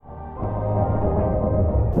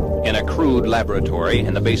in a crude laboratory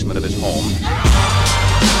in the basement of his home.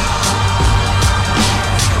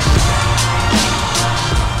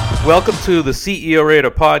 Welcome to the CEO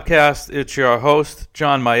Radar Podcast. It's your host,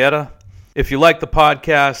 John Mayetta. If you like the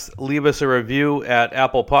podcast, leave us a review at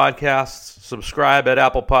Apple Podcasts. Subscribe at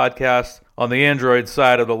Apple Podcasts. On the Android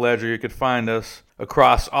side of the ledger, you could find us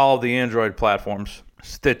across all of the Android platforms.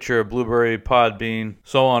 Stitcher, Blueberry, Podbean,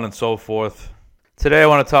 so on and so forth. Today I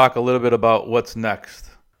want to talk a little bit about what's next.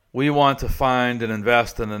 We want to find and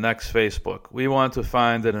invest in the next Facebook. We want to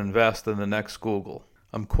find and invest in the next Google.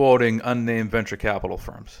 I'm quoting unnamed venture capital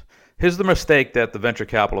firms. Here's the mistake that the venture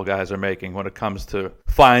capital guys are making when it comes to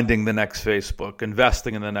finding the next Facebook,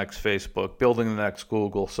 investing in the next Facebook, building the next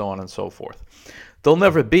Google, so on and so forth. There'll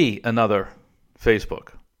never be another Facebook.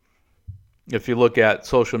 If you look at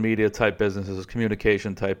social media type businesses,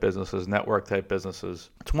 communication type businesses, network type businesses,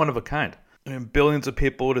 it's one of a kind. I mean, billions of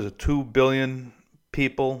people, what is it, 2 billion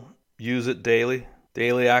people use it daily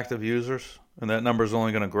active users, and that number is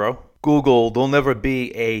only going to grow. Google, there'll never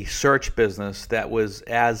be a search business that was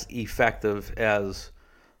as effective as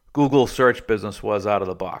Google's search business was out of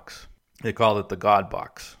the box. They called it the God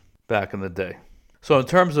box back in the day. So in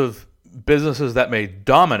terms of businesses that may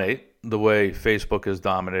dominate the way Facebook has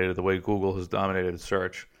dominated, the way Google has dominated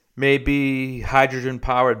search, may be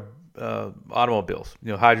hydrogen-powered automobiles,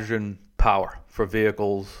 hydrogen power for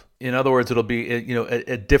vehicles. In other words, it'll be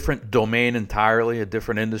a different domain entirely, a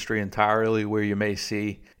different industry entirely, where you may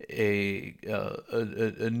see a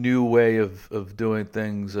new way of doing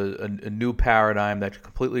things, a new paradigm that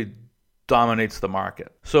completely dominates the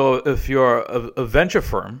market. So if you're a venture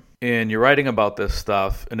firm and you're writing about this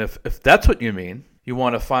stuff, and if that's what you mean, you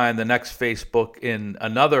want to find the next Facebook in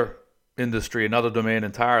another industry, another domain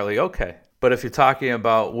entirely, okay. But if you're talking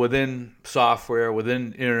about within software,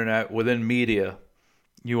 within internet, within media,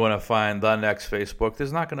 you want to find the next Facebook,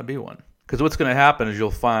 there's not going to be one. Because what's going to happen is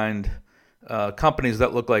you'll find companies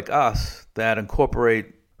that look like us that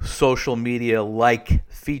incorporate social media-like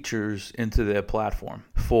features into their platform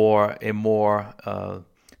for a more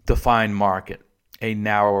defined market, a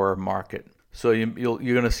narrower market. So you're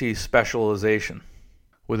going to see specialization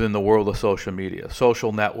within the world of social media,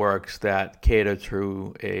 social networks that cater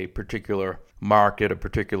to a particular market, a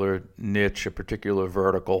particular niche, a particular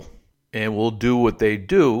vertical, and will do what they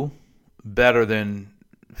do better than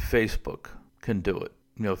Facebook can do it.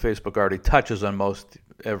 Facebook already touches on most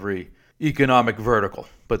every economic vertical,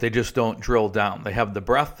 but they just don't drill down. They have the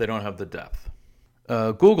breadth, they don't have the depth.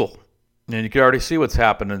 Google, and you can already see what's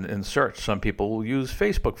happening in search. Some people will use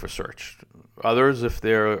Facebook for search. Others, if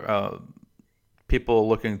they're people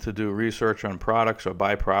looking to do research on products or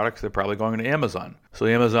buy products, they're probably going to Amazon. So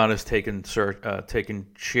Amazon has taken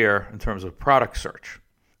share in terms of product search.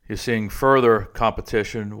 You're seeing further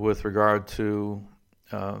competition with regard to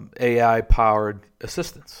AI-powered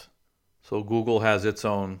assistants. So Google has its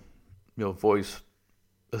own, voice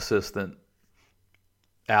assistant.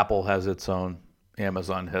 Apple has its own.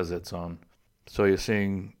 Amazon has its own. So you're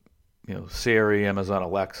seeing, Siri, Amazon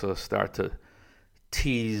Alexa start to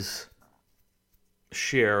tease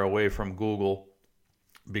share away from Google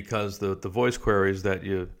because the voice queries that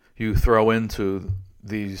you throw into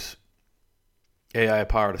these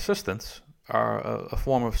AI-powered assistants are a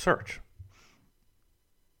form of search.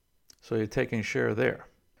 So you're taking share there.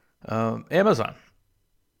 Amazon,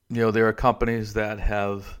 there are companies that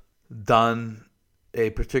have done a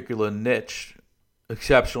particular niche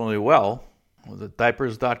exceptionally well. Was it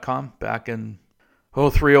diapers.com back in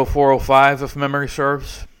 03, 04, 05, if memory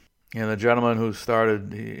serves? And the gentleman who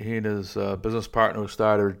started, he and his business partner who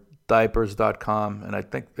started diapers.com, and I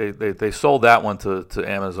think they sold that one to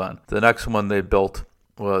Amazon. The next one they built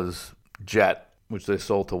was Jet, which they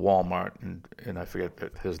sold to Walmart, and I forget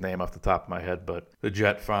his name off the top of my head, but the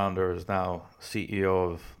Jet founder is now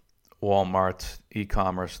CEO of Walmart's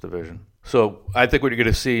e-commerce division. So I think what you're going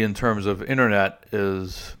to see in terms of internet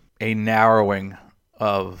is a narrowing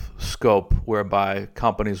of scope whereby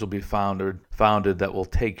companies will be founded that will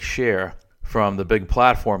take share from the big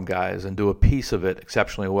platform guys and do a piece of it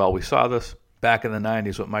exceptionally well. We saw this back in the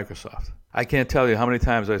 90s with Microsoft. I can't tell you how many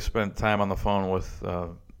times I spent time on the phone with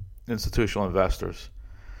institutional investors,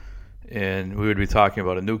 and we would be talking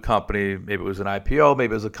about a new company. Maybe it was an IPO,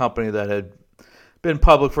 maybe it was a company that had been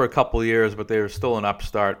public for a couple of years, but they were still an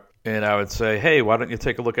upstart. And I would say, hey, why don't you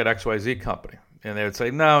take a look at XYZ company? And they would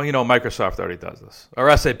say, no, Microsoft already does this,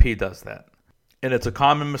 or SAP does that. And it's a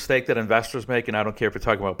common mistake that investors make, and I don't care if you're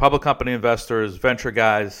talking about public company investors, venture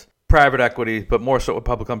guys, private equity, but more so with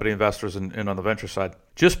public company investors and on the venture side.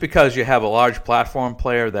 Just because you have a large platform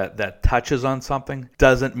player that touches on something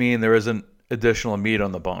doesn't mean there isn't additional meat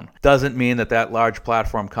on the bone. Doesn't mean that large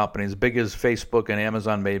platform company, as big as Facebook and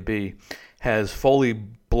Amazon may be, has fully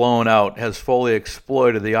blown out, has fully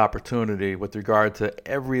exploited the opportunity with regard to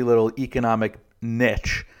every little economic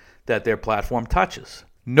niche that their platform touches.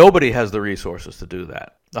 Nobody has the resources to do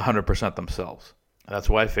that 100% themselves. That's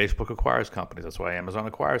why Facebook acquires companies. That's why Amazon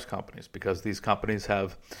acquires companies, because these companies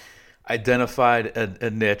have identified a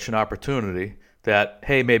niche, an opportunity that,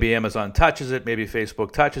 hey, maybe Amazon touches it, maybe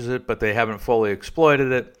Facebook touches it, but they haven't fully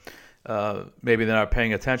exploited it. Maybe they're not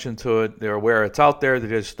paying attention to it. They're aware it's out there. They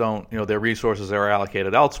just don't, their resources are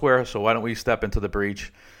allocated elsewhere. So why don't we step into the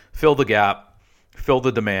breach, fill the gap, fill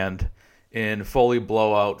the demand, and fully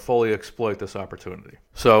blow out, fully exploit this opportunity.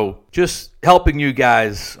 So just helping you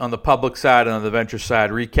guys on the public side and on the venture side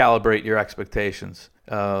recalibrate your expectations,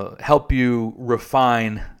 help you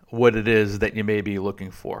refine what it is that you may be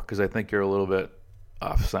looking for, because I think you're a little bit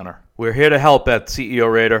off center. We're here to help at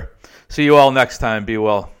CEO Raider. See you all next time. Be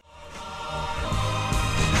well.